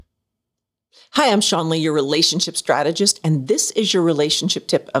Hi, I'm Seanlai, your relationship strategist, and this is your relationship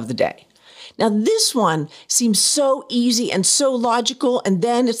tip of the day. Now, this one seems so easy and so logical, and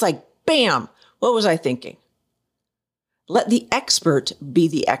then it's like, bam, what was I thinking? Let the expert be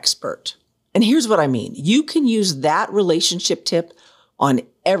the expert. And here's what I mean. You can use that relationship tip on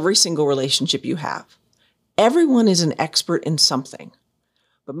every single relationship you have. Everyone is an expert in something,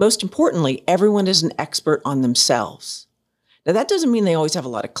 but most importantly, everyone is an expert on themselves. Now, that doesn't mean they always have a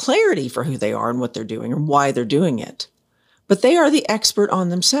lot of clarity for who they are and what they're doing or why they're doing it, but they are the expert on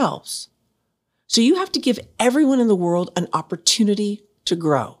themselves. So you have to give everyone in the world an opportunity to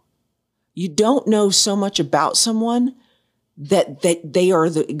grow. You don't know so much about someone that they are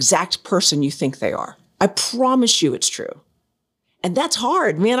the exact person you think they are. I promise you it's true. And that's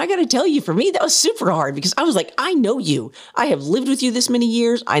hard, man. I got to tell you, for me, that was super hard because I was like, I know you. I have lived with you this many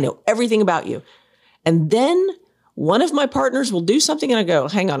years. I know everything about you. And then one of my partners will do something and I go,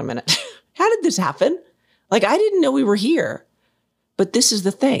 hang on a minute. How did this happen? Like, I didn't know we were here. But this is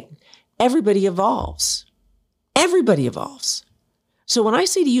the thing. Everybody evolves. Everybody evolves. So when I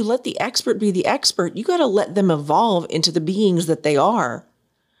say to you, let the expert be the expert, you got to let them evolve into the beings that they are.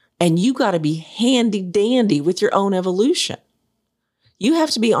 And you got to be handy dandy with your own evolution. You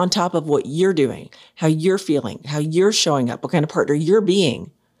have to be on top of what you're doing, how you're feeling, how you're showing up, what kind of partner you're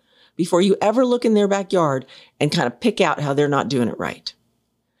being, before you ever look in their backyard and kind of pick out how they're not doing it right.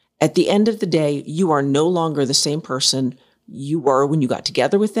 At the end of the day, you are no longer the same person you were when you got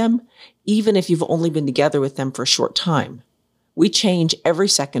together with them, even if you've only been together with them for a short time. We change every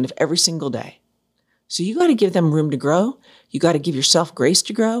second of every single day. So you got to give them room to grow. You got to give yourself grace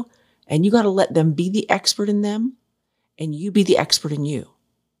to grow, and you got to let them be the expert in them, and you be the expert in you.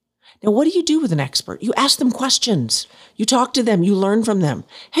 Now, what do you do with an expert? You ask them questions. You talk to them. You learn from them.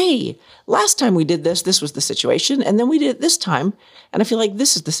 Hey, last time we did this, this was the situation. And then we did it this time. And I feel like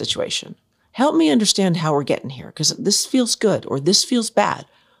this is the situation. Help me understand how we're getting here because this feels good or this feels bad.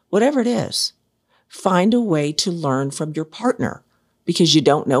 Whatever it is, find a way to learn from your partner because you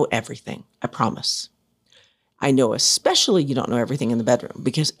don't know everything. I promise. I know especially you don't know everything in the bedroom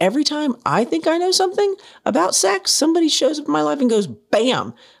because every time I think I know something about sex, somebody shows up in my life and goes,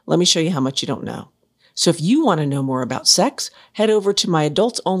 bam, let me show you how much you don't know. So if you want to know more about sex, head over to my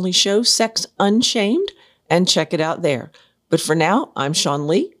adults only show, Sex Unshamed, and check it out there. But for now, I'm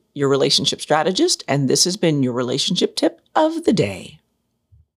Seanlai, your relationship strategist, and this has been your relationship tip of the day.